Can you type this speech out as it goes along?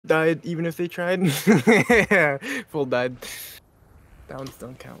died even if they tried. Yeah, full died. Downs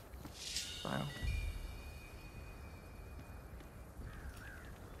don't count. Wow.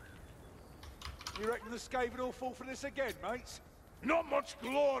 You reckon the Skaven will fall for this again, mates? Not much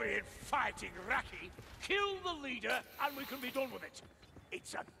glory in fighting Raki. Kill the leader and we can be done with it.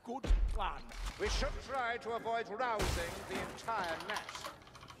 It's a good plan. We should try to avoid rousing the entire nest.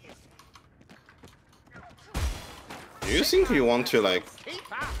 Do you think you want to, like,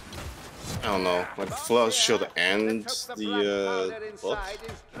 I don't know, like Flood should end the book?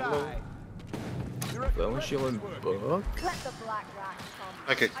 Flow and shield and book?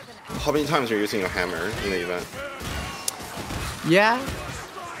 Like, how many times are you using your hammer in the event? Yeah.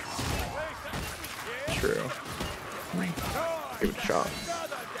 True. Give it a shot.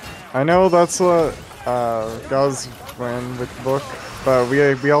 I know that's what Guz ran with the book, but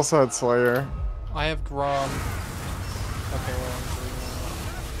we also had Slayer. I have Grom. Okay, well,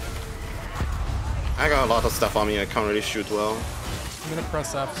 I got a lot of stuff on me, I can't really shoot well. I'm gonna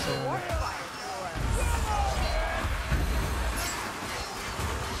press F soon.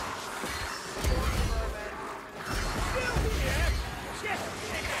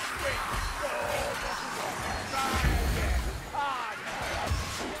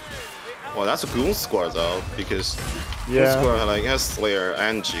 Well, that's a Goon squad though, because Yeah. Goon squad like has Slayer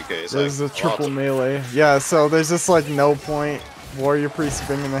and GK. So There's like, a triple melee. Yeah, so there's just like no point Warrior Priest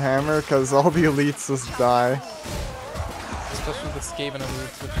swinging the hammer because all the elites just die. Especially the Skaven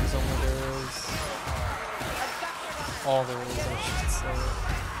elites, which is only there is. All there is, I should say.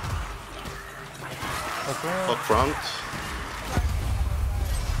 Okay. Up front.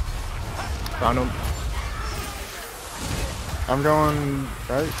 Found him. I'm going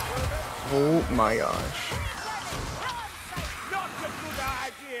right. Oh my gosh.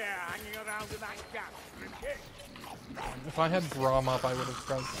 If I had Grom up, I would have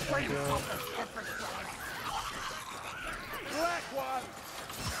pressed it.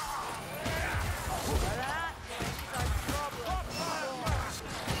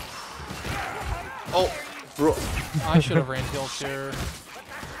 Oh, bro. I should have ran heal share.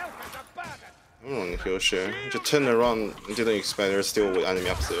 I don't want to heal share. Just turn around and didn't expect there's still enemy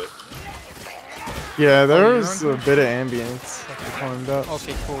up there. Yeah, there was a bit of ambience. I climbed up.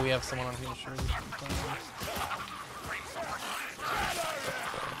 Okay, cool. We have someone on heal share.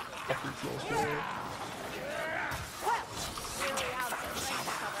 Heal share.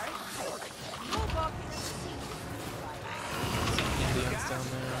 Indians down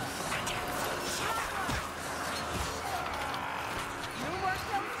there.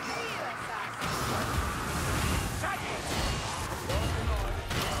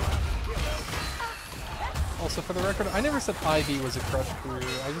 Also, for the record, I never said Ivy was a crush career.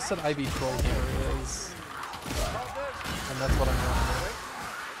 I just said Ivy trollhammer is. And that's what I'm running.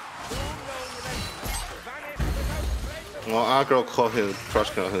 Well, our girl called him crush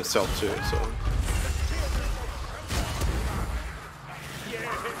kill himself too, so.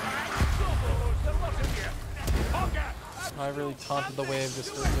 I really taunted the wave just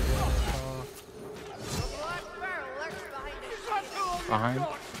for doing it. Behind.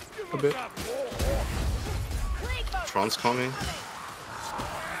 A bit. Tron's coming.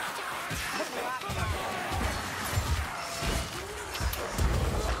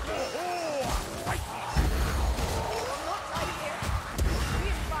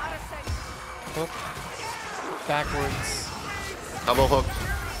 Hook. Backwards. Double hook.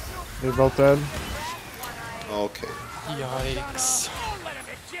 They're both dead. Okay. Yikes.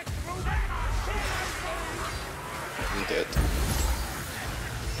 I'm dead.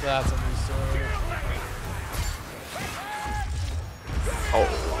 That's a new story. Oh,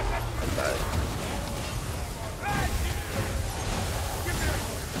 I died.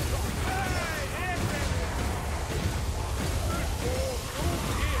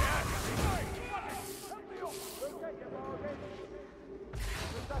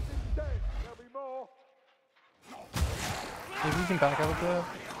 Maybe we can back out of that.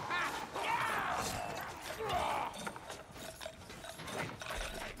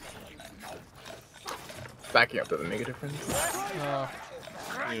 Backing up doesn't make a difference. Yeah.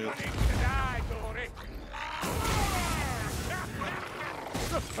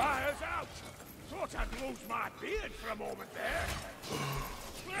 The fire's out! Thought I'd lose my beard for a moment there.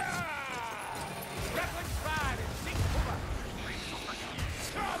 Rattling fire and seek cover!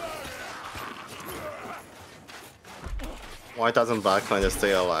 Why doesn't backline just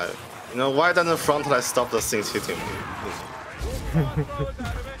stay alive? You know, why doesn't frontline stop the things hitting me?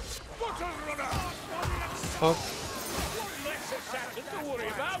 Hook.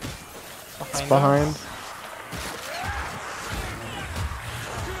 It's behind.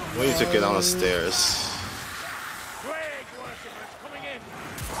 We need to get down the stairs.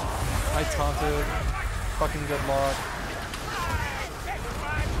 I taunted. Fucking good luck.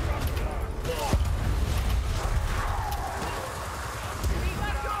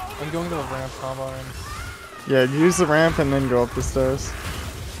 I'm going to the ramp combine. Yeah, use the ramp and then go up the stairs.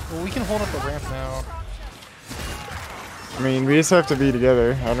 Well, we can hold up the ramp now. I mean, we just have to be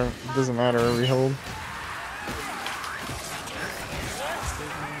together. It doesn't matter where we hold.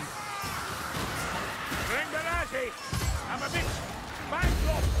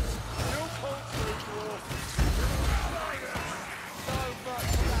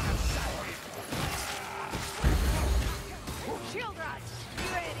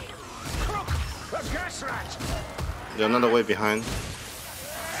 They're another way behind.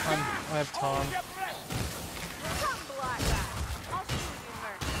 I have Tom.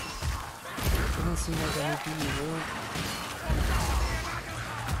 Doesn't seem like MVP, really.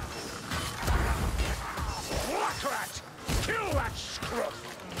 Kill that scruff!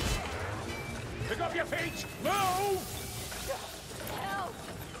 Pick up your feet! Move!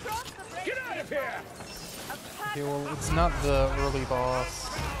 Get out of here! Okay, well, it's not the early boss.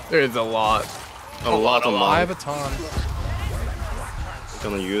 There's a lot. A lot of I have mine. a taunt.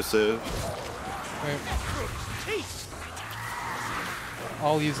 Gonna use it. Wait.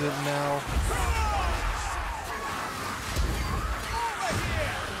 I'll use it now.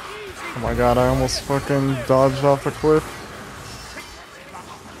 Oh my god, I almost fucking dodged off a cliff.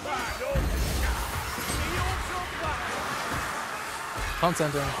 Taunt's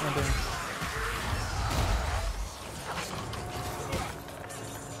ending.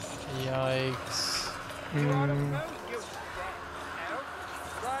 Yikes.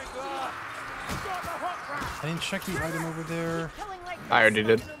 I didn't check the item over there. I already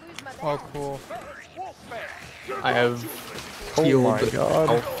did. Oh, cool. I have Oh healed. my god.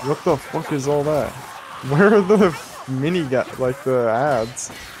 Oh, What the fuck is all that? Where are the mini like the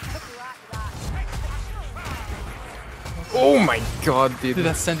ads? oh my god, dude. Did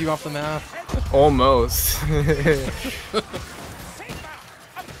that send you off the map? Almost.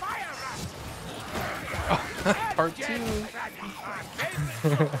 Part 2.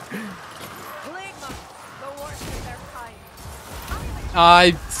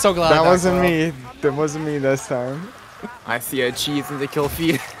 I'm so glad That wasn't well. me. That wasn't me this time. I see a cheese in the kill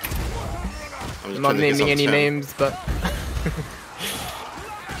feed. I'm I'm not naming any names, but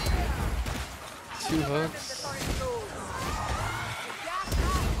 2 hooks.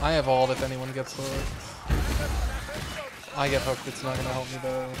 I have ult if anyone gets hooked. I get hooked, it's not gonna help me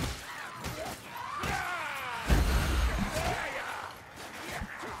though.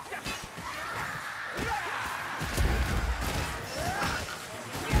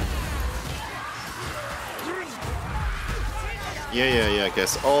 Yeah, I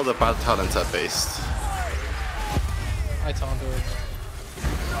guess all the battle talents are based. I taunted.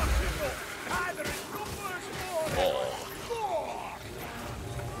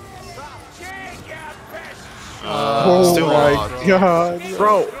 Oh still my on. god.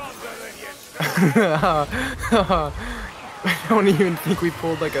 bro. I don't even think we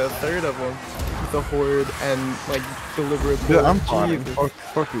pulled like a third of them. The horde and like deliberate. Yeah, I'm pull. fine. Jesus.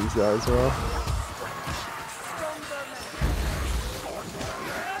 Fuck these guys, bro.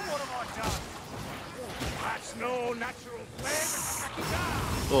 That's no natural flame.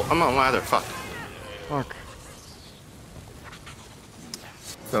 Oh, I'm on ladder. Fuck. Fuck.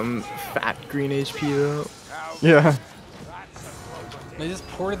 Some fat green HP though. Yeah. They just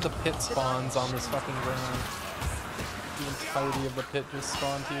ported the pit spawns on this fucking ramp. The entirety of the pit just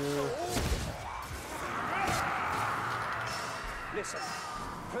spawned here. Listen,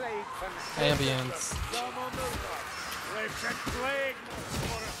 plague for Ambience. Listen, plague.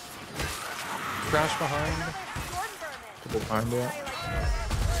 Crash behind. People find it.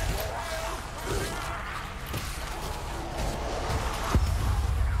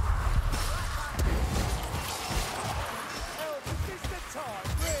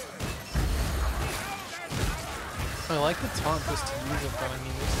 I like the taunt just to use it, but I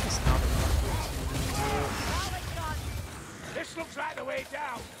mean, there's just not enough to This looks like the way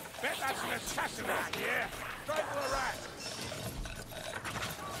down. Bet that's an assassin out here. Strangle a rat.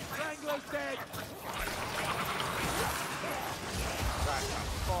 Strangler's dead.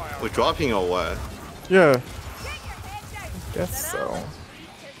 We're dropping or what? Yeah. Guess so.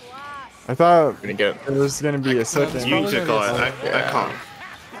 I thought We're gonna get. there was gonna be a second. You need to go. I Yeah.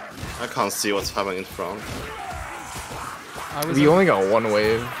 can't see what's happening in front. I was We only got one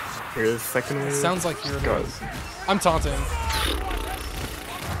wave. Here's the second wave. sounds like you're Go. I'm taunting.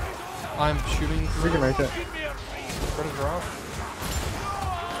 I'm shooting. We can make it. Try to drop.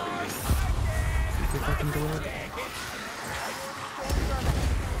 fucking do it.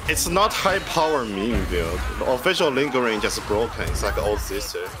 It's not high power meme build. The official lingering just broken. It's like an old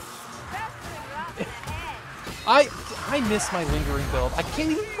sister. I miss my lingering build. I can't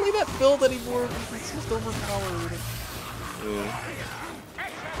even play that build anymore because it's just overpowered. Yeah.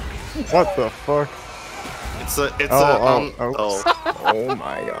 What the fuck? Oh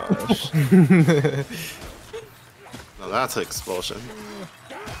my gosh. No, that's an explosion.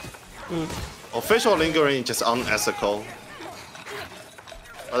 Official lingering just unethical.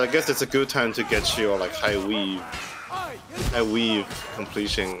 But I guess it's a good time to get your like high weave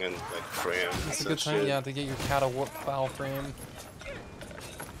completion and like frames. It's a good time, yeah, to get your Kata foul frame.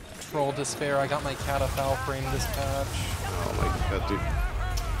 Troll despair. I got my Kata foul frame this patch. Oh my god, dude.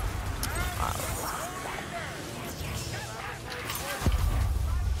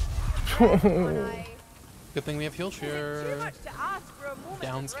 Good thing we have heal share.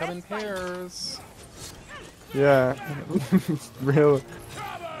 Downs come in pairs. Yeah. Real.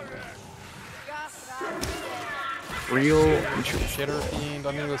 Real Shitter fiend.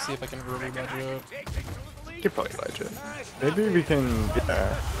 I'm gonna go see if I can early budget. Could probably budget. Maybe we can.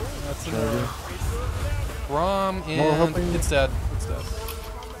 Yeah. That's Maybe. enough. Rom More and helping? it's dead. It's dead.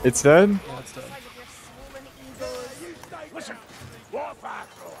 It's dead? Yeah, it's dead. Listen, warfare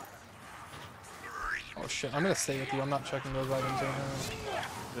thrower. Oh shit, I'm gonna stay with you. I'm not checking those items right now.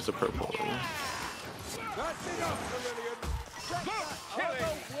 There's a purple one.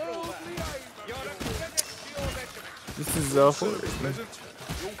 This is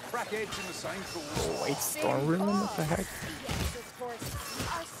White Storm Room? What the heck?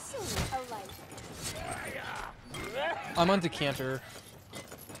 I'm on decanter.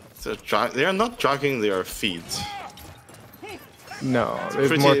 So they are not dragging their feet. No,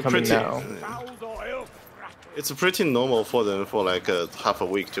 there's more coming now. It's pretty normal for them for like half a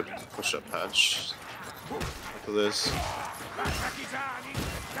week to push a patch. Look at this.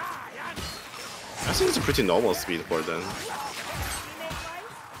 I think it's a pretty normal speed for them.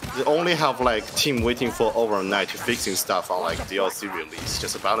 They only have like team waiting for overnight to fixing stuff on like DLC release.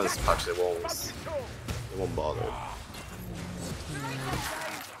 Just a balance patch, they won't bother.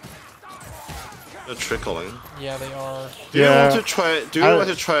 They're trickling. Yeah, they are. Do you want to try? Do you want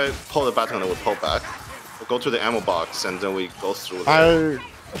to try pull the button and we pull back? We'll go to the ammo box and then we go through.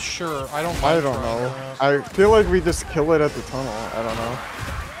 Sure, I don't. I don't know. I feel like we just kill it at the tunnel. I don't know.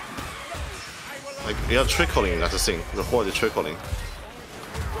 Like you're trickling. That's the thing. The horde is trickling.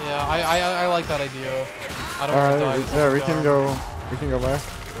 Yeah, I like that idea. I don't Alright, want to die. yeah, we can go. We can go back.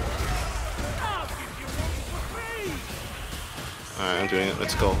 Alright, I'm doing it.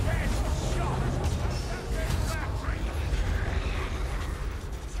 Let's go.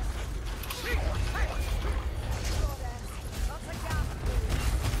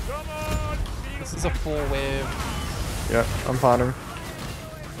 This is a full wave. Yeah, I'm potting.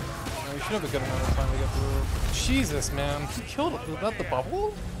 We should have a good amount of time to get through. Jesus, man. You killed it. Was that the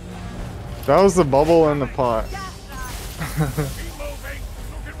bubble? That was the bubble in the pot.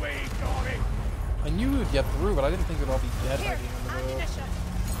 I knew we would get through, but I didn't think we'd all be dead by the end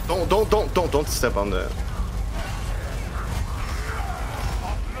of it. Don't step on that.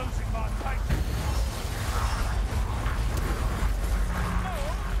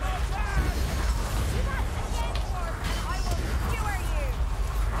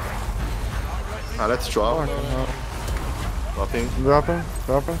 Let's drop. Dropping. Dropping.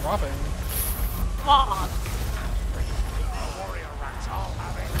 Dropping. I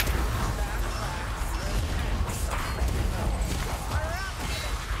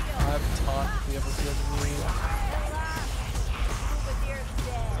have taunt. We have a field of me.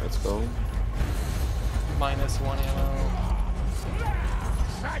 Let's go. -1 ammo.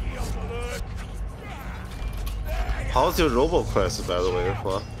 How's your Robo Quest, by the way?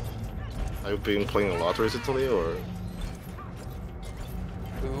 What? Have you been playing a lot recently, or?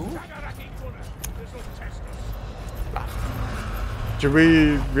 Who? Should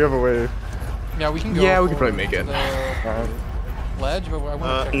we have a wave? Yeah, we can go. Yeah, we can probably make it. The ledge, but I want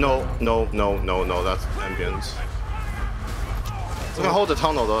to check No, that's ambient. We can hold the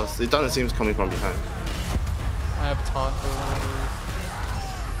tunnel though. It doesn't seem coming from behind. I have taunt for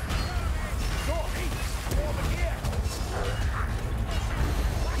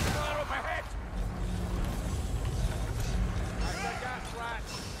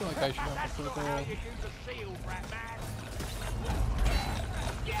I feel like I should have the critical.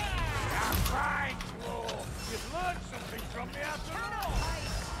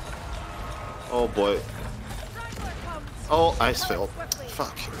 Oh boy. Oh, ice failed.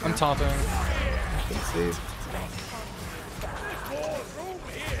 Fuck. I'm taunting.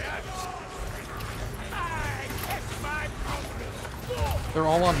 They're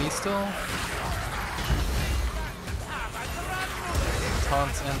all on me still.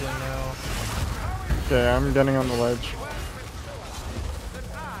 Taunt's ending now. Okay, I'm getting on the ledge.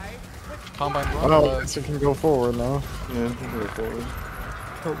 Combine run. Oh, I guess I can go forward now. Yeah, go forward.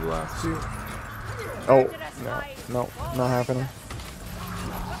 Kill the last two. Oh, no, not happening.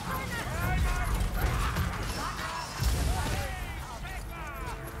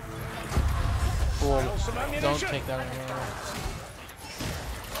 Cool. Don't take that anymore.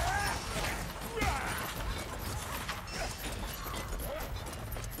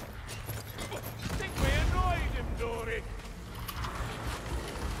 Think we annoyed him, Dory.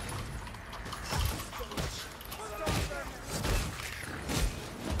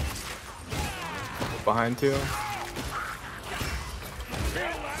 Behind two. Kill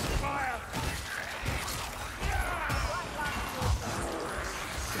that fire.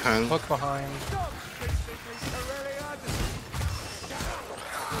 Behind. Hook behind.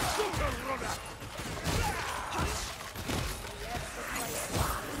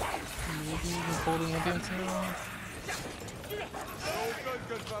 Maybe even holding ambulance now. All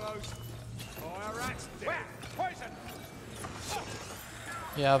good fellows. Fire rats dead. Poison.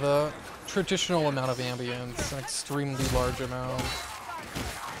 Yeah, the traditional amount of ambience, an extremely large amount.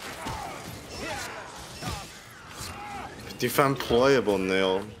 Defend playable,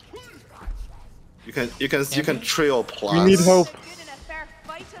 Neil. You can trail plus. We need hope.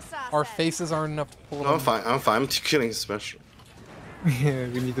 Our faces aren't enough to pull No, I'm them. fine. I'm fine. I'm killing special. Yeah,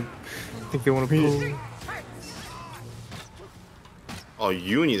 we need to. I think they want to pull. Oh,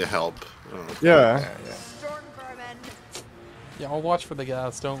 you need help. Oh. Yeah. Yeah, I'll watch for the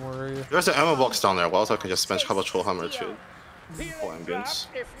gas, don't worry. There's an ammo box down there. Well, so I can just spend a couple trollhammer too. For ambience.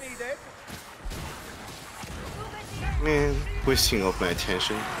 If needed. Man, wasting of my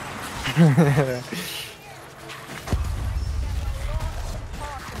attention.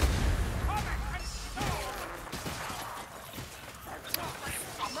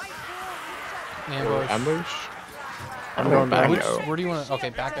 Ambush. Ambush? I'm going back. Which, where do you want to? Okay,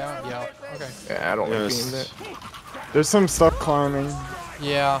 back out. Yeah. Okay. Yeah, I don't like being Yes. that. There's some stuff climbing,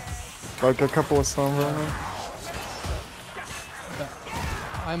 Yeah. like a couple of stone rolling.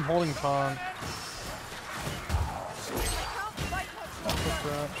 I'm holding Con.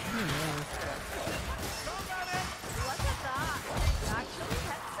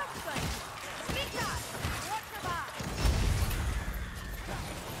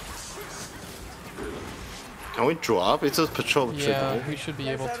 Can we drop? It's a patrol trip. Yeah, right? we should be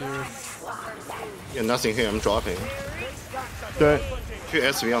able to. Yeah, nothing here. I'm dropping. Okay. 2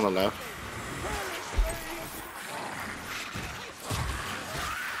 SV on the left.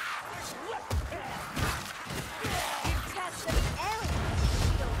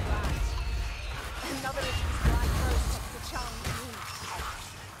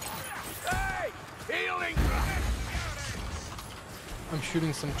 Healing. I'm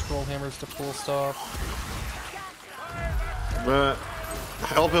shooting some troll hammers to pull stuff. But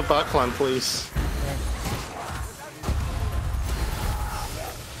help your backline, please.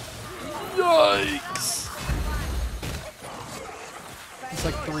 Yikes! It's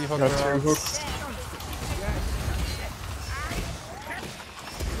like 3 hook Got 2 rounds. hooks.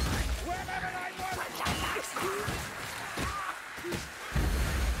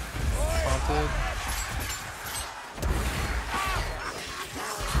 Taunted.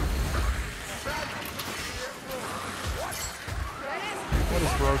 What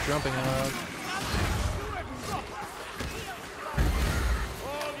is bro jumping at?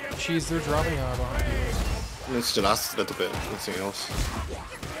 Jeez, they're dropping out behind you. It's the last little bit. Nothing else.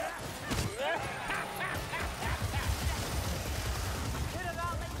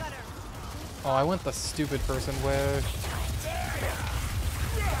 Oh, I went the stupid person way.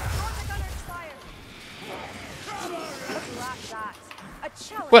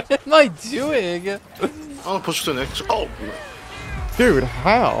 What am I doing? I'll push to the next. Oh! Dude,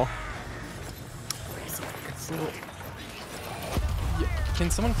 how? Can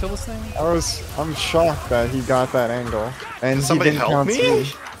someone kill this thing? I'm shocked that he got that angle. And he Somebody didn't help count me? to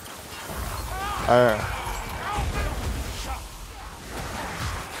me.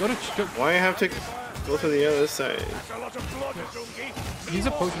 Go to Why have to go to the other side? That's a lot of blood, Dungy. use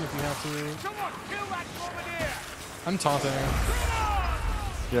a potion if you have to. Come on, kill that woman here. I'm taunting him.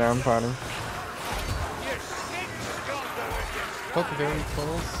 Yeah, I'm fighting. You stinks can't do it. Hook very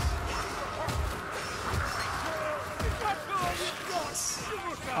close.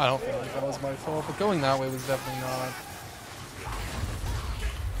 I don't feel like that was my fault, but going that way was definitely not.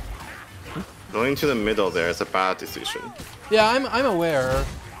 Going to the middle there is a bad decision. Yeah, I'm aware.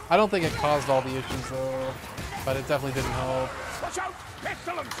 I don't think it caused all the issues though, but it definitely didn't help. Watch out!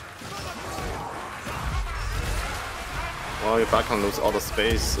 Well, you're back on lose all the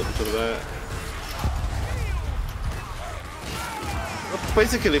space because of that. We're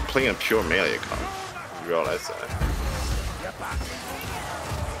basically playing a pure melee card. You realize that.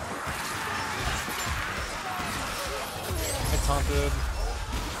 I taunted.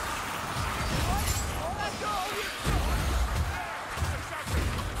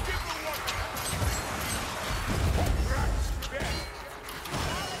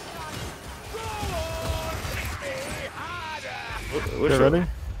 You ready?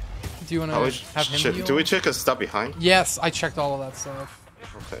 Do you want to have him heal? Do we check a step behind? Yes, I checked all of that stuff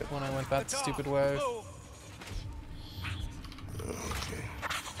Okay. when I went that stupid way. Okay.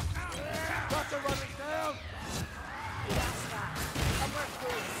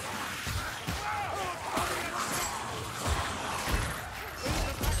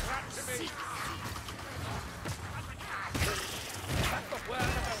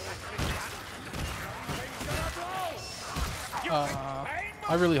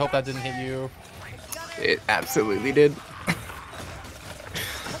 I really hope that didn't hit you. It absolutely did.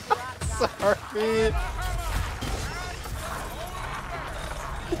 Sorry.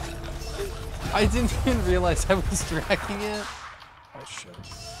 I didn't even realize I was dragging it. Oh shit.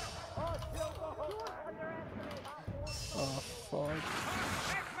 Oh fuck.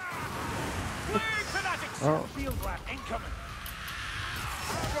 Oh.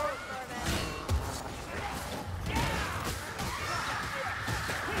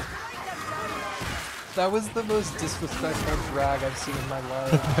 That was the most disrespectful drag I've seen in my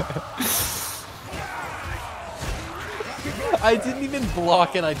life. I didn't even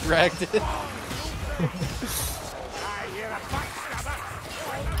block and I dragged it.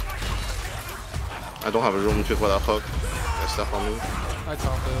 I don't have a room to for that hook. There's stuff on me. I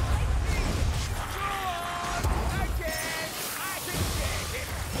taunted.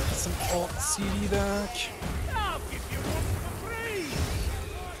 Some alt C3DWUTCH.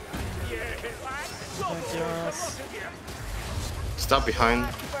 I guess. Stop behind.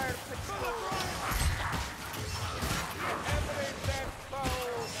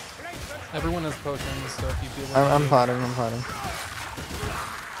 Everyone has potions, so if you feel like I'm fighting, I'm fighting.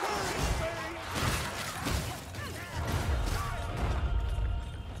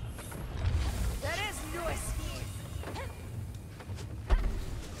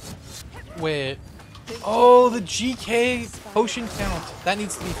 Wait. Oh, the GK potion count. That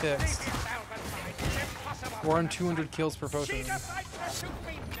needs to be fixed. We're on 200 kills per potion.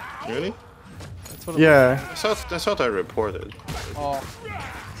 Really? That's what it Yeah. That's what I reported. Oh,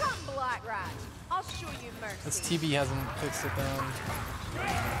 Come, Black Rat. I'll show you mercy. that's TB hasn't fixed it then.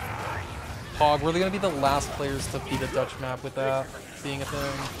 Hog, we're gonna be the last players to beat a Dutch map with that being a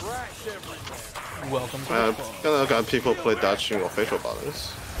thing. Welcome to the club. Got people play Dutch in official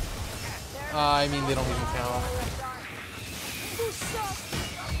battles. I mean, they don't even count.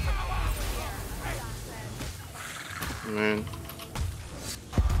 Man.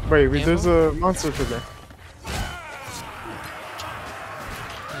 Wait, there's a monster trigger.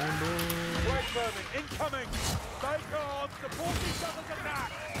 Incoming! Stay calm! Support each other's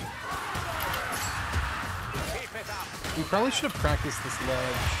attack! Keep it up! We probably should have practiced this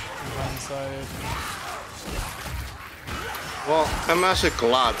ledge in hindsight. Well, I'm actually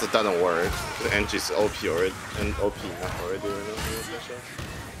glad that doesn't work. The entry's OP already, and OP enough already.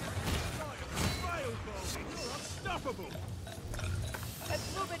 Let's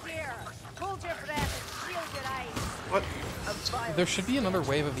move it here. Hold your breath and shield your eyes. What? There should be another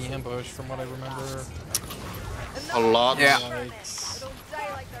wave of the ambush, from what I remember. A lot. Yeah. Yikes. Don't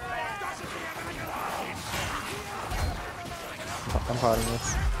die like the rest. I'm fighting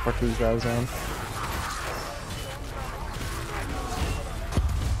this. Fuck these guys, man.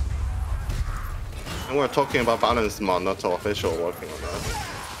 And we're talking about balance mod, not official working on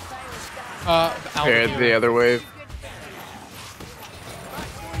that. Here, the other wave.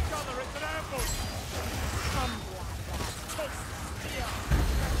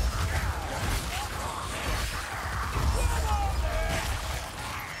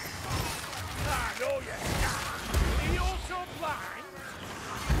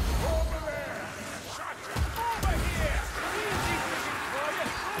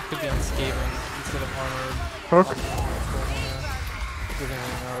 It could be unscathed instead of armored. Hook.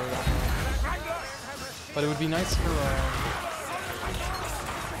 But it would be nice for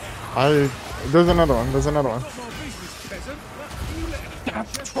There's another one, there's another one.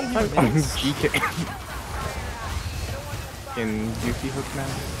 GK. In Yuki hook now?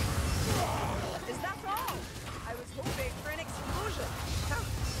 Is that all? I was hoping for an explosion.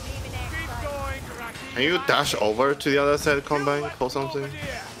 Maybe next time. Keep going, Raki! Can you dash over to the other side, Combine? Call something?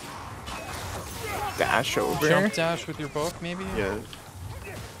 Dash over. Jump dash with your book, maybe? Yeah.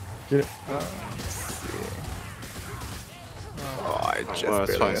 Get it. Oh, I just Well,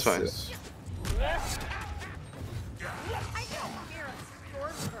 it's fine, barely it's fine. missed it.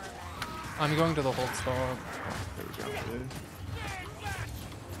 I'm going to the hold spot.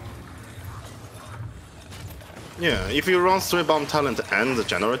 Yeah, if you run 3 bomb talent and the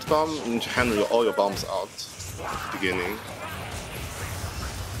generate bomb, you need to handle all your bombs out beginning.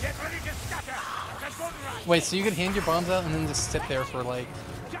 Wait, so you could hand your bombs out and then just sit there for like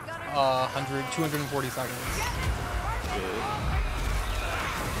 240 seconds.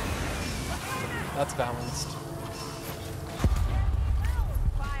 That's balanced.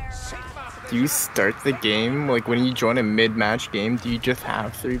 Do you start the game like when you join a mid-match game? Do you just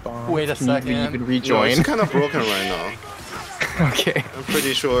have 3 bombs? Wait a Can you second. leave and No, rejoin? it's kind of broken right now. Okay. I'm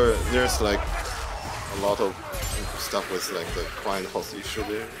pretty sure there's like a lot of stuff with like the client host issue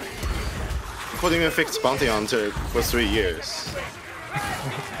there. Couldn't even fix Bounty Hunter for 3 years.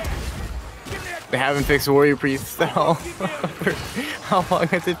 They haven't fixed Warrior Priests at all. How long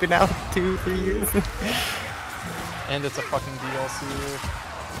has it been out? 2-3 years? And it's a fucking DLC.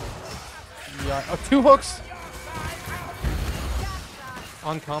 Yeah. Oh, 2 hooks!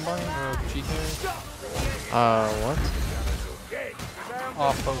 On Combine or GK? What?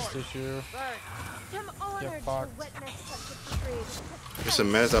 Off post issue. I'm honored to fucked. witness such a tree. There's a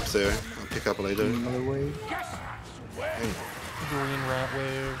mess up there. I'll pick up later. Another way. Green rat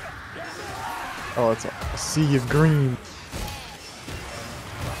wave. Oh, it's a sea of green.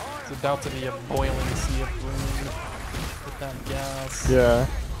 It's about to be a boiling sea of green with that gas. Yeah.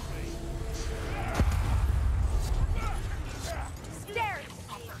 Stare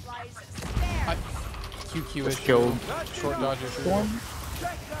at me, Liza, stare. QQ Let's issue. go. Short dodge issue.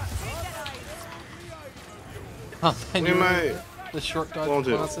 Huh, and We you might. the short dodge Won't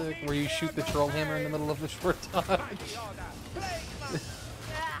do. classic where you shoot the troll hammer in the middle of the short dodge.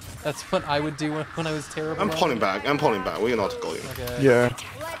 That's what I would do when I was terrible. I'm at pulling it. back. I'm pulling back. We're not going. Okay. Yeah. Legend of you.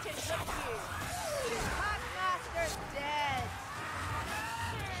 Hawkmaster's dead.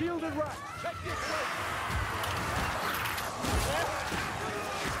 Shield and rat, check this way.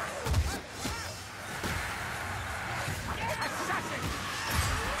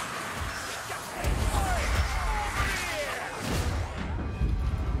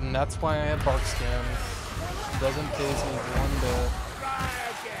 And that's why I had bark skin. Doesn't phase me one bit.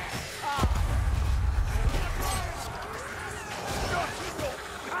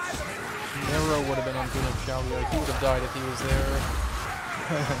 Nero would have been on Phoenix Shalvia. He would have died if he was there.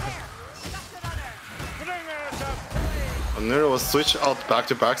 Nero was switched out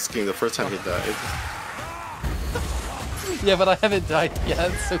back-to-back skin the first time he died. Yeah, but I haven't died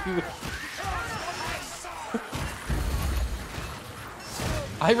yet, so he would...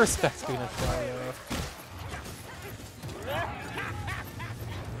 I respect Phoenix Shalvia.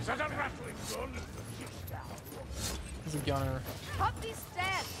 Is that a rattling gun? He's a gunner. Pump these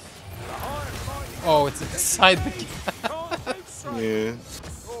stats. Oh, it's inside the gas. Yeah.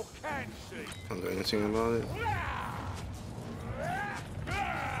 Or can see. Can't do anything about it.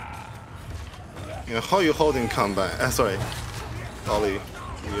 Yeah, how you holding combat? Sorry. Ollie,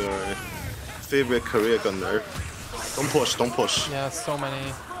 your favorite career gunner. Don't push, don't push. Yeah, so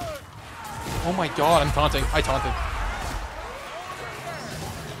many. Oh my god, I'm taunting. I taunted.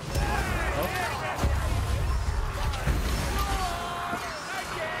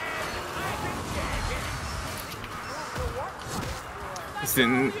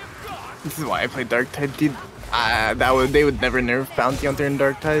 This is why I play Dark Tide, dude. They would never nerf Bounty Hunter in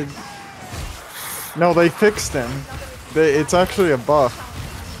Dark Tide. No, they fixed him. It's actually a buff.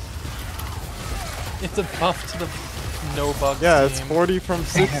 It's a buff to the no bug Yeah, it's team. 40 from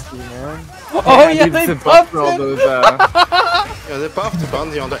 60, man. Oh yeah, Dude, they it's a buffed buff for all it! those, Yeah, they buffed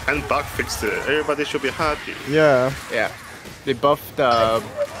Bounty Hunter and bug fixed it. Everybody should be happy. Yeah. yeah. They buffed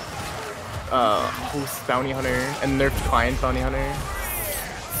Host Bounty Hunter and nerfed Client Bounty Hunter.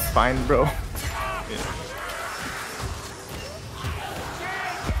 It's fine, bro.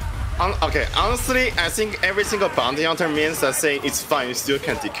 Okay, honestly, I think every single Bounty Hunter means that saying it's fine, you still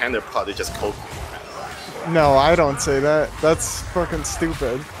can decant their party, just cope. No, I don't say that. That's fucking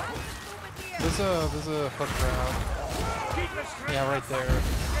stupid. There's a hook grab. Yeah, right there.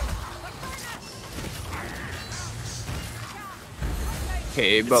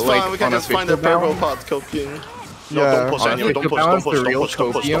 Okay, but It's like fine, we can on a just find the physical purple balance, pot, coping. No, Yeah. don't push anyway. Don't push. Don't push. Don't push.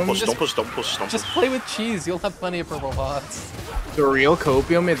 Don't push. Don't push. Don't push. Don't push. Don't Just push. play with cheese. You'll have plenty of purple pots. The real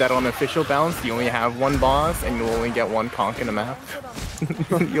copium is that on official balance, you only have one boss, and you'll only get one conch in a map.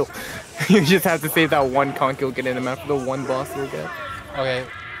 You just have to save that one conch you'll get in a map for the one boss you'll get. Okay.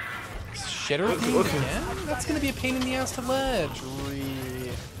 Shitter fiend again? That's gonna be a pain in the ass to ledge.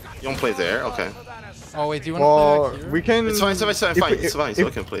 You don't play there? Okay. Oh wait, do you want to Well, play back here? we can. It's fine. It's fine. It's fine. if we- It's fine. if- So I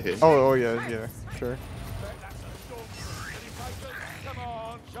can play here. Oh yeah, sure. Come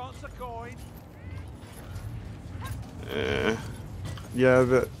on, chance a coin. Yeah,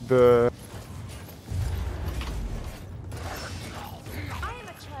 the I am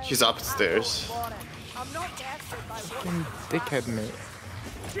a child. She's upstairs. I'm not desperate by what Fucking dickhead, mate.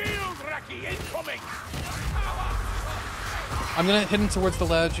 Shield Raki incoming. I'm gonna hit him towards the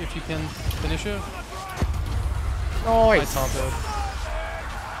ledge if you can finish it. I Nice. taunted.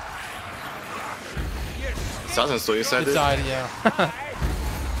 Assassin suicide. It died, yeah.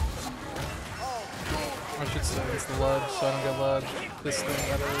 I should say it's the ledge, so I don't get ledge. This thing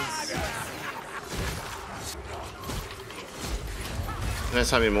that is. Nice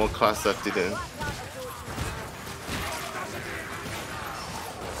having more class that didn't.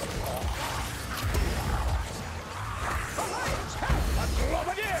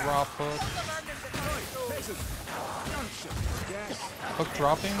 Drop hook. Hook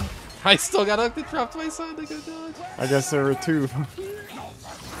dropping. I still got hooked. It dropped my side. I got dodge. I guess there were two.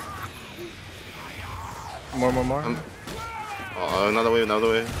 More. Oh, another way. Another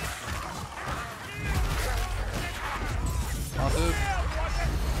way. Taunted.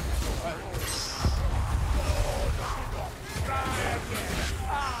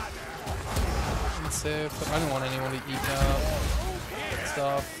 Safe, but I don't want anyone to eat up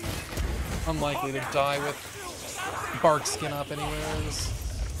stuff. I'm likely to die with bark skin up anyways.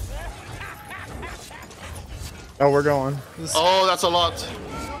 Oh, we're going. Oh, that's a lot.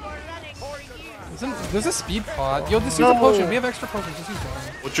 There's a speed pod. Yo, just use a potion. We have extra potions. Just use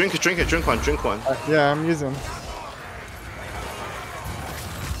one. Well, drink it. Drink one. Yeah, I'm using.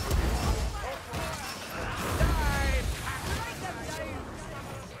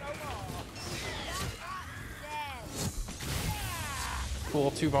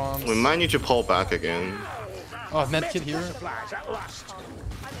 Cool, 2 bombs. We might need to pull back again. Oh, medkit here. Supplies at last.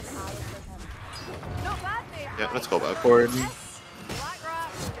 Not bad, mate. Yeah, let's go back. Forward. Black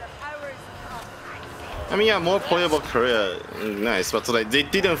Rat, your power is I mean, yeah, more playable career, nice, but like they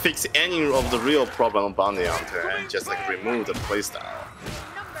didn't fix any of the real problem on Bounty Hunter and just like remove the playstyle.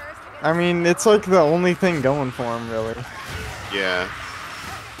 numbers. I mean, it's like the only thing going for him, really. Yeah.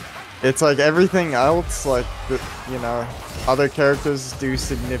 It's like everything else, like, you know, other characters do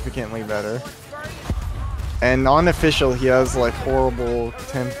significantly better. And on official, he has like horrible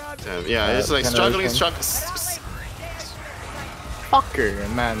temp. Yeah, it's like struggling. Fucker,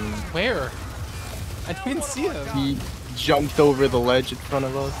 man. Where? I didn't even see him. He jumped over the ledge in front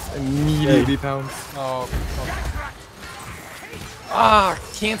of us, immediately pounced. Oh. Ah,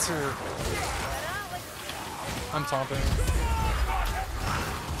 cancer. I'm taunting.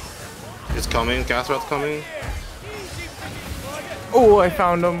 It's coming. Gasrat's coming. Oh, I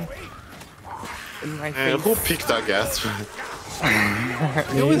found him. In my And face. who picked that Gasrat?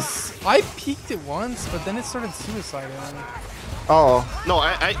 It was. I peeked it once, but then it started suiciding. Oh, No,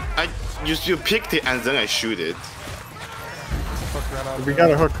 you picked it and then I shoot it. Hook right out we there.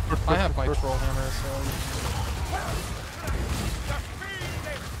 got a hook. I have my troll hammer, so.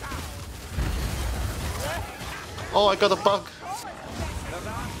 Oh, I got a bug.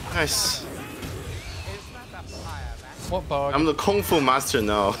 Nice. What bug? I'm the Kung Fu master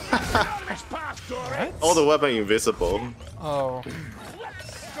now. What? All the weapon invisible. Oh.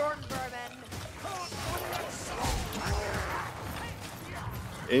 Storm vermin.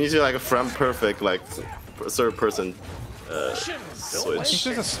 You need to like frame perfect like third person I think switch.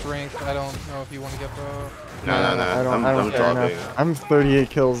 there's a strength. I don't know if you want to get the. No. I don't I'm care dropping. enough. I'm 38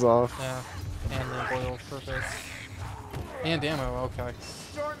 kills off. Yeah. And lamp oil. Perfect. And ammo. Okay.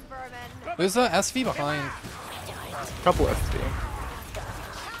 Storm vermin. There's a SV behind. Couple SP.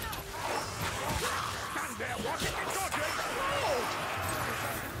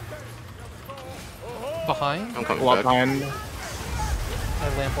 Behind? I'm coming A lot back. behind.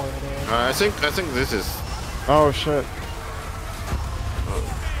 I lamp oil there. I think this is. Oh shit.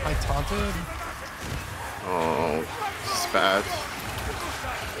 I taunted. Oh, this is bad.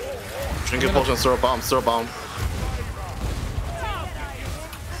 Drinking potion, throw a bomb, throw a bomb.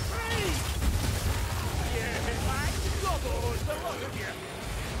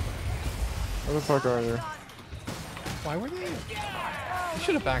 Where the fuck are you? Why were they? You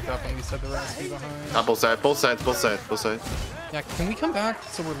should have backed up when we said the rest be behind. Both sides, both sides, both sides, both sides. Yeah, can we come back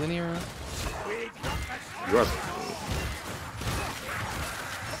so we're linear? You are.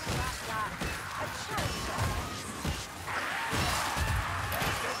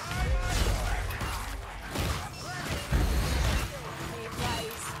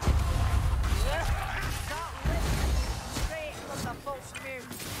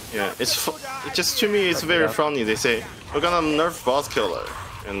 Yeah, it's just to me it's very funny. They say we're gonna nerf boss killer,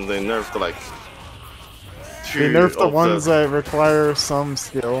 and they nerfed like two. They nerfed the of ones that require some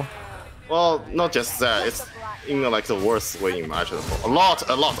skill. Well, not just that. It's in like the worst way imaginable. A lot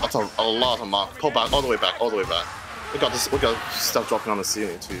of pull back all the way back, all the way back. We got this. We got stuff dropping on the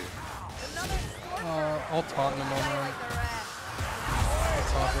ceiling too. I'll taunt in a moment. I'll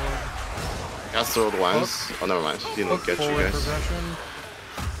taunt it. Gas throw the ones. Oh, never mind. He didn't get you guys. Progression.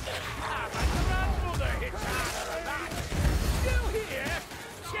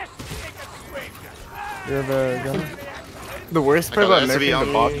 You have a gun? The worst part about SV nerfing on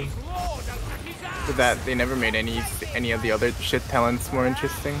the boss me. is that they never made any of the other shit talents more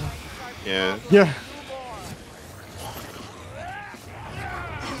interesting. Yeah. Yeah.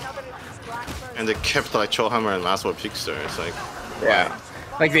 And they kept like trollhammer and last word Pixar. It's like. Yeah.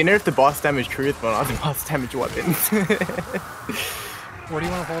 Like they nerfed the boss damage truth, but not the boss damage weapons. Where do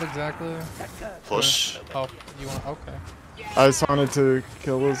you want to hold exactly? Push. Oh, you want? Okay. I just wanted to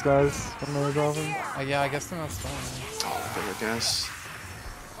kill those guys when they were dropping. Yeah, I guess they're not spawning. I guess.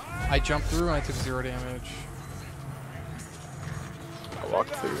 I jumped through and I took 0 damage. I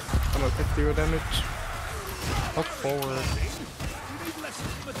walked through. I'm gonna take 0 damage. Look forward.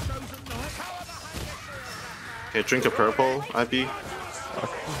 Okay, drink a purple, IB.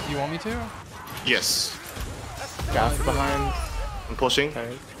 You want me to? Yes. Gas behind. I'm pushing.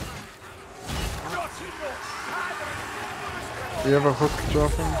 Okay. Do you have a hook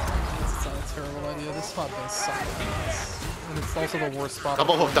dropping? It's not a terrible idea. This spot does suck. And it's also the worst spot.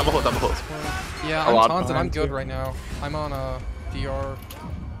 Double hook, double hook, double hook. Yeah, A I'm lot taunted. I'm behind, good too. right now. I'm on a DR.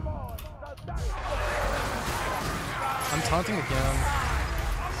 I'm taunting again.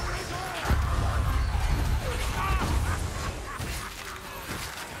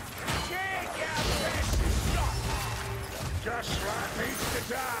 Just like me to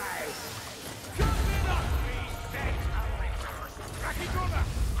die.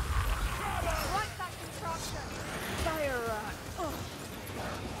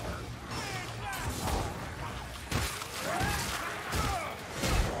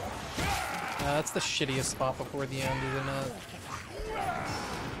 That's the shittiest spot before the end, isn't it?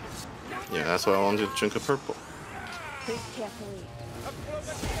 Yeah, that's why I wanted to drink a purple.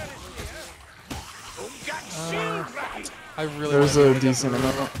 I really There's wanna a go decent through.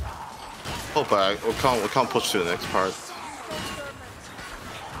 amount. Pull back. We can't push to the next part.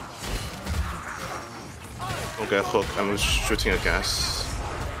 Don't get hooked. I'm shooting a gas.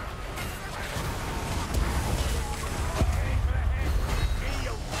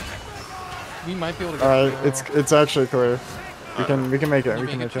 We might be able to get Alright, through. it's actually clear. We can make it. You We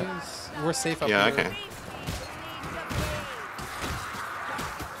can make it. please? We're safe up Yeah, I here. can.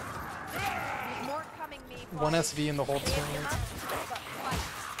 More coming, me. 1 SV in the whole team.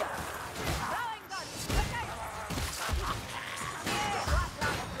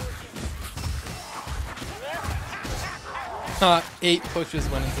 Okay. 8 pushes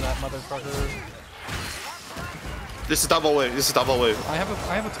went into that motherfucker. This is double wave. This is double wave. I have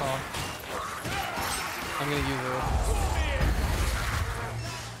a taunt. I'm gonna use it.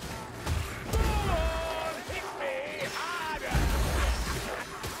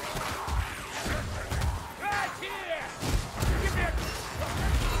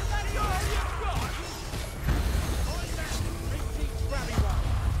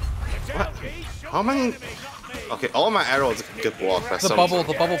 What? How many? Okay, all my arrows get blocked by The some. bubble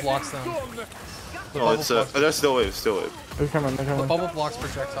blocks them. Oh, it's there's still wave, still wave. They're coming. They're The coming. bubble blocks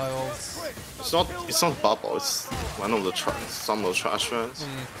projectiles. It's not bubble. It's one of the some of the trash fans.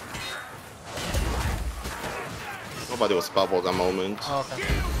 Nobody was bubble at that moment. Oh,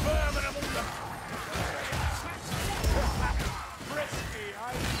 okay.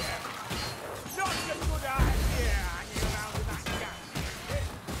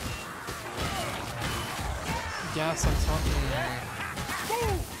 Yes, I'm taunting.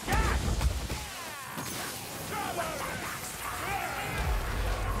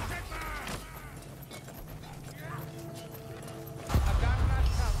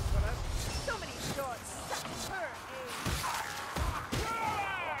 So many shots. Such poor aim.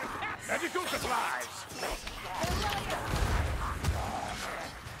 Medical supplies.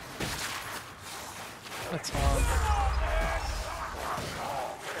 A taunt.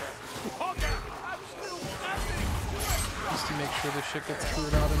 make sure the shit gets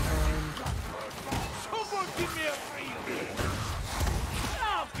cleared out in time. Someone give me a free.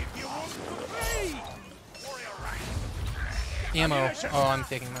 I'll give you one for free. Warrior rank. Ammo. Oh, I'm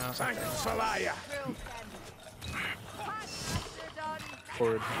taking that. Thanks, Salaya.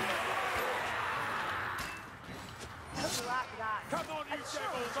 Forward. Come on, you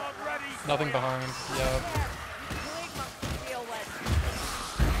devils, I'm ready. Nothing behind. Yeah.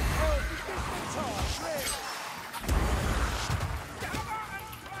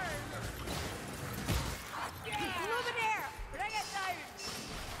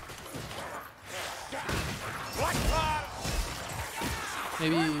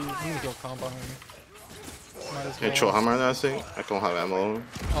 Maybe I'm gonna go combine. Might as Okay, well. trollhammer, I think. I don't have ammo.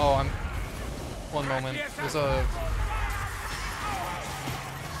 Oh, I'm. One moment. There's a.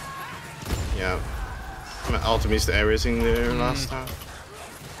 Yeah. I ultimate everything there last time.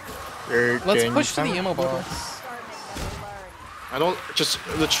 Let's push to the ammo box. I don't just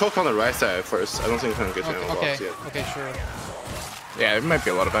the choke on the right side first. I don't think I can get to ammo Okay. box yet. Okay. Sure. Yeah, there might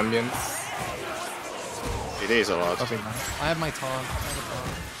be a lot of ambience. It is a lot. Nothing nice. I have my taunt. I have a taunt.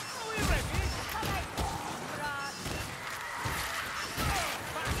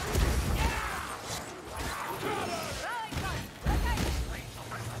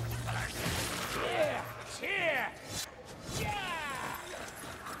 Here.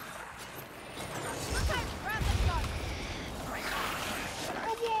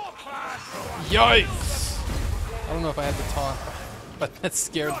 Yikes! I don't know if I had the taunt, but that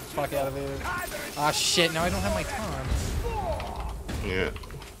scared the fuck out of it. Ah shit! Now I don't have my taunt. Yeah.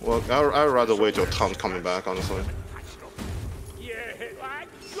 Well, I'd rather wait your taunt coming back, honestly.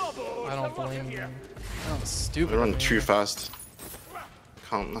 I don't blame you. Oh, stupid. I run man. too fast.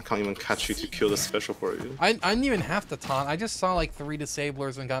 I can't even catch you to kill the special for you. I didn't even have to taunt. I just saw like 3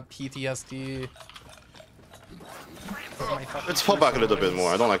 disablers and got PTSD. Let's fall back a little bit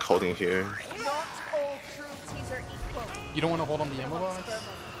more. I don't like holding here. Not all cruelties are equal. You don't want to hold on the ammo box?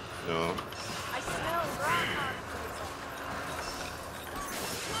 No. I smell Reinhardt.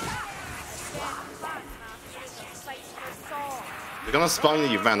 We're gonna spawn in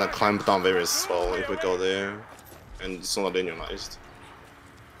the event and climb down very slow if we go there. And it's not linearized.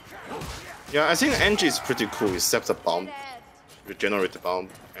 Yeah, I think NG is pretty cool except the bomb. Regenerate the bomb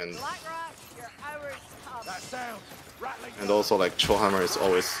and also like trollhammer is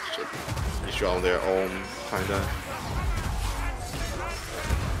always issue on their own kinda.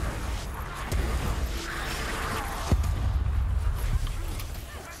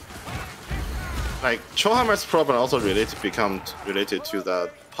 Like trollhammer's problem also related to the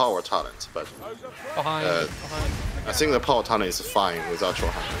power talent, but Behind. Behind. I think the power talent is fine without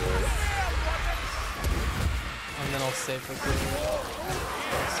trollhammer. And then I'll save for good.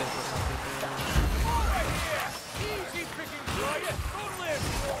 I'll save for good. Easy picking, Brian. Don't live.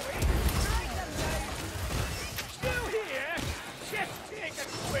 Still here. Just take a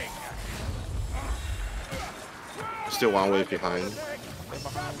swing. Still one way behind.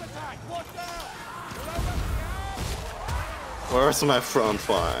 Where's my front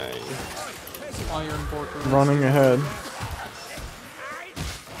line? Iron Fortress. Running ahead.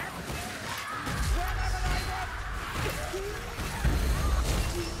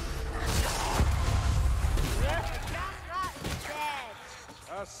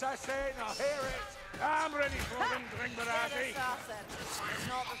 Assassin, I hear it. I'm ready for them, Dringbarati.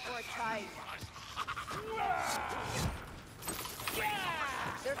 Not before time.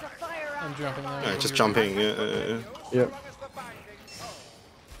 There's a fire out. I'm jumping there. Yeah, just jumping. Yep.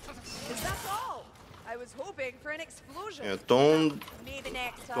 Is that all? I was hoping for an explosion. Yeah, don't Maybe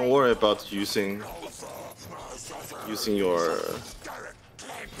next time. don't worry about using your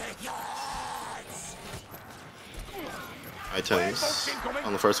items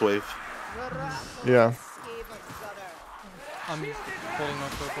on the first wave. Yeah. I'm pulling my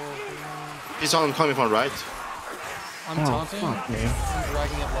purple. He's on coming from right. I'm Oh, taunting. fuck me. I'm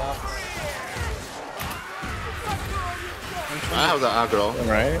dragging it left. I have the aggro.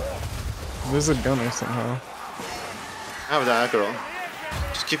 Right? There's a gunner somehow. I have the aggro.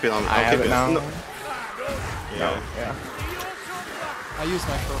 Just keep it on. I I'll have keep it now. No. Yeah. Yeah. I use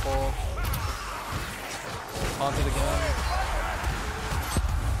my purple. Taunted again.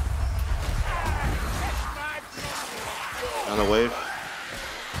 Another wave.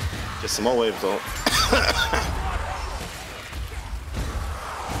 Just some more wave though.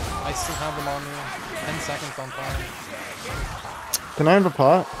 I still have them on me. 10 seconds on time. Can I have a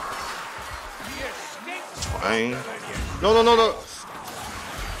pot? Fine. No.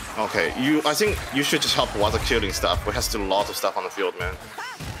 Okay, I think you should just help water killing stuff. We have still a lot of stuff on the field, man.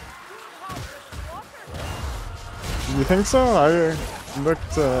 You think so? I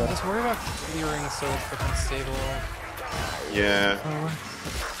looked. Just worry about clearing so it's freaking stable. Yeah.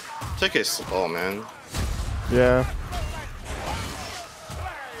 Take it slow, man. Yeah.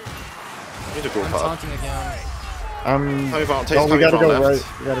 Need to group I'm up. taunting again. Oh, we gotta go left. right.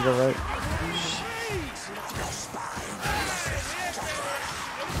 We gotta go right.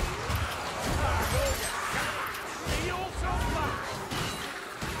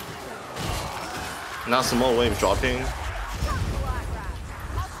 Now small wave dropping.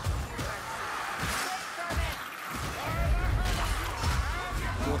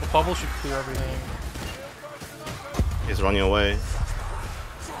 Well, the bubble should clear everything. He's running away.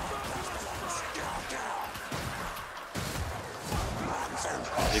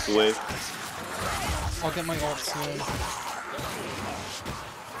 Big wave. I'll get my ult soon.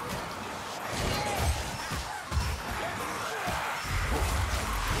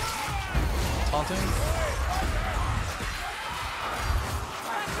 Taunting.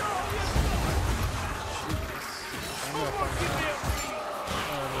 I'm gonna find out.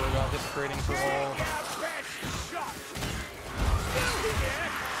 Oh, we got hit creating for all.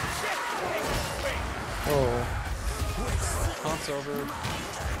 Oh. Taunt's over.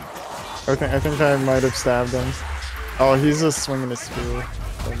 I think I might have stabbed him. Oh, he's just swinging his spear.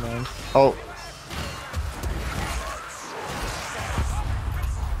 Oh man. Oh.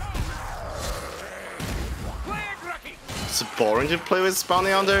 It's boring to play with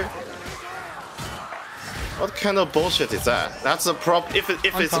Bounty Hunter. What kind of bullshit is that? That's a prop. If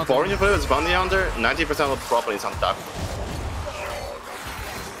it's boring to play with Bounty Hunter, 90% of the problem is on duck.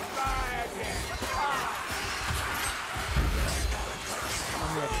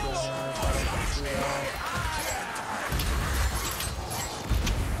 I'm gonna trollhammer if I don't get through that.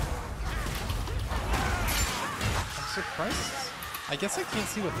 I'm surprised. I guess I can't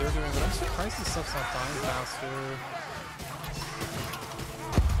see what they're doing, but I'm surprised this stuff's not dying faster.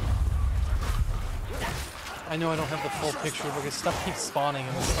 I know I don't have the full picture because stuff keeps spawning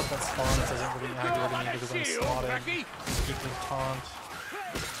and the stuff that spawns doesn't really aggro me because I'm slotted. Keeping taunt.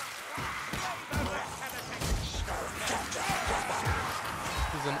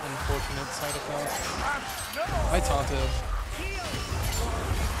 This is an unfortunate side effect. I taunted.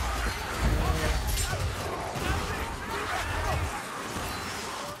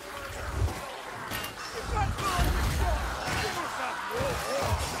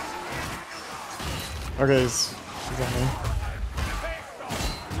 Okay, he's on me.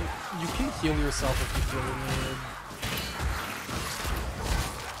 You can heal yourself if you feel the need.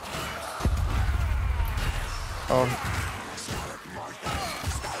 Oh.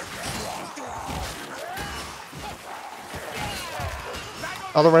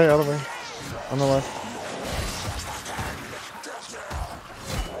 Other way. On the left.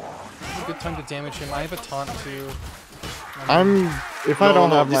 It's a good time to damage him. I have a taunt too. If I don't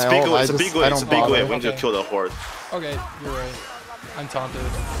have my ult, it's a big wave. It's a big wave. We need to kill the horde. Okay, you're right. I'm taunted.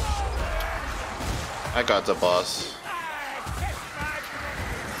 I got the boss.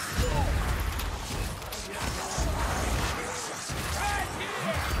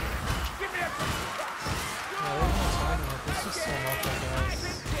 This is so much, I guess.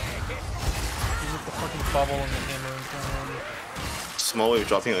 You get the fucking bubble and the hammer and turn. Small wave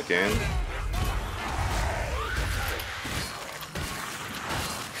dropping again.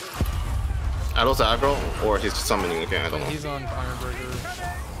 I lost aggro, or he's summoning again, I don't know. He's on Ironbreaker.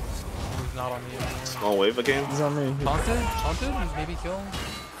 He's not on me anymore. Small wave again? He's on me. Taunted? Taunted? Maybe kill?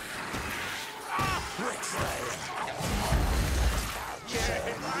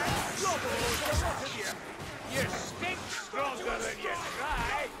 You stink stronger than you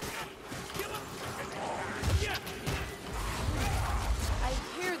try. I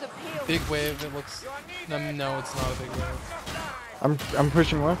hear the pale. Big wave, it looks... No, it's not a big wave. I'm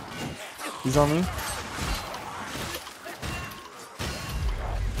pushing left. He's on me.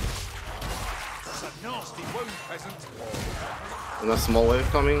 That's a nasty wound, peasant. And a small wave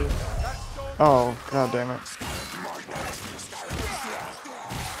coming. Oh, god damn it.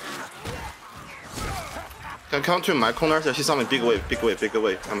 Can come to my corner. She's on a big wave.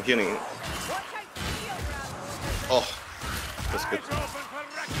 I'm healing. Oh, that's good.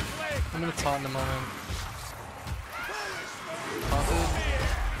 I'm gonna taunt in a moment. Taunted?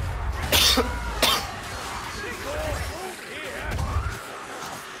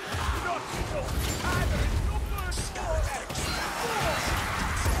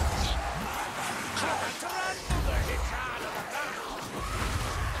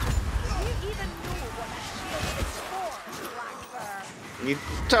你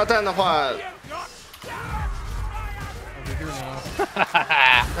炸弹的话， Over here now.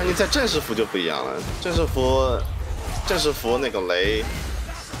 那你在正式服就不一样了。正式服战士服那个雷，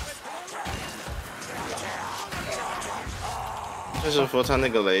战士服他那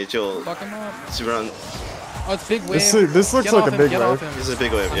个雷就 Fuck him up. 基本上 Oh, it's big wave. This looks Get like off a him, big get off wave. him. This is a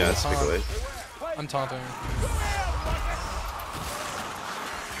big wave, yeah, it's a big wave. I'm taunting.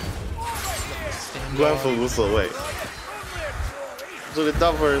 官服无所谓，这里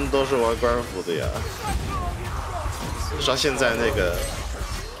大部分人都是玩官服的呀。至少现在那个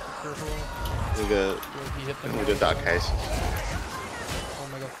He hit the 我就打开始。 Oh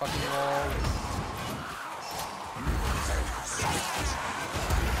my god, fucking wall.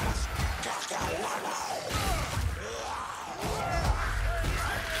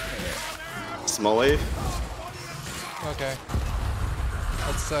 Small wave, Okay.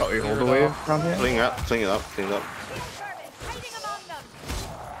 Let's Oh, you clear hold it the wave off. down here? clean up, clean it up, clean it up. Hiding among them.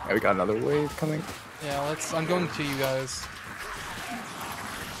 Yeah, we got another wave coming. Yeah, let's. I'm going to you guys.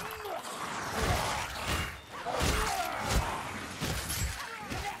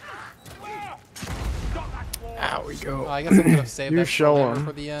 Out we go. I guess I could have saved You that show trollhammer 'em.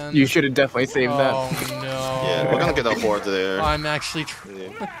 for the end. You should have definitely saved that. Oh no. Yeah, we're gonna get a horde there. I'm actually.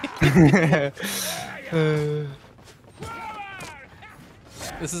 Yeah.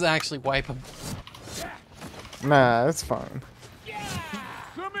 This is actually wipeable. Nah, it's fine.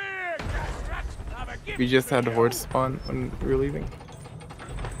 Come here, Gastrat. Have a gift We just for had you. horde spawn when we were leaving.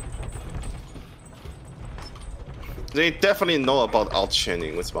 They definitely know about out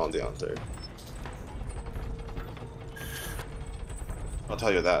chaining with Bounty Hunter. I'll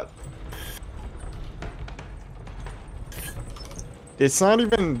tell you that. It's not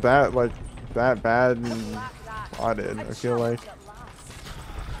even that that bad and plotted. I feel like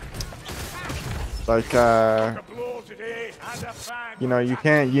Blow today and a fang. you know you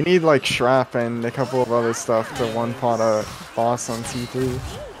need like Shrap and a couple of other stuff to one pot a boss on C3. I'm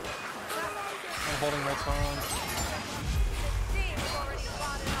holding my taunt.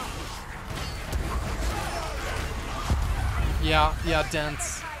 Yeah,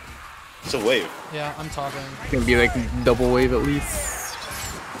 dense. It's a wave. Yeah, I'm taunting. It's gonna be like double wave at least.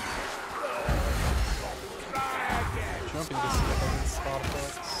 Jumping spot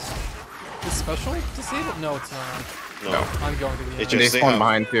effects. Is special disabled? No, it's not. No. I'm going to the It end. And they Just spawn have-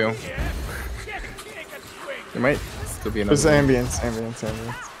 behind too. There might still be another. There's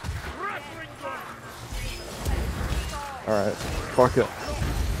ambience. Alright, fuck it.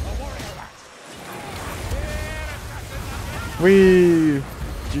 Wee!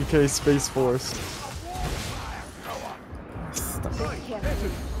 GK Space Force.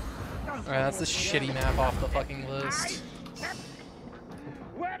 Alright, that's the shitty map off the fucking list.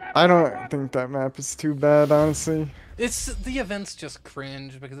 I don't think that map is too bad, honestly. It's the event's just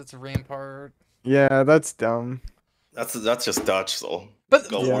cringe because it's a Rampart. Yeah, that's dumb. That's just Dutch though. But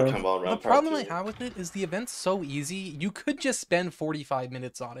Go Yeah. work about the Rampart problem I 2. have with it is the event's so easy. You could just spend 45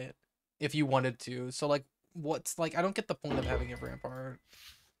 minutes on it if you wanted to. So like, what's like? I don't get the point of having a Rampart.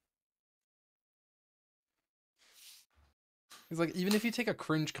 It's like even if you take a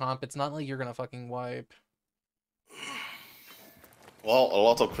cringe comp, it's not like you're gonna fucking wipe. Well, a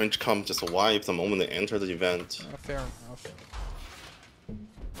lot of cringe come just wipe the moment they enter the event. Fair enough.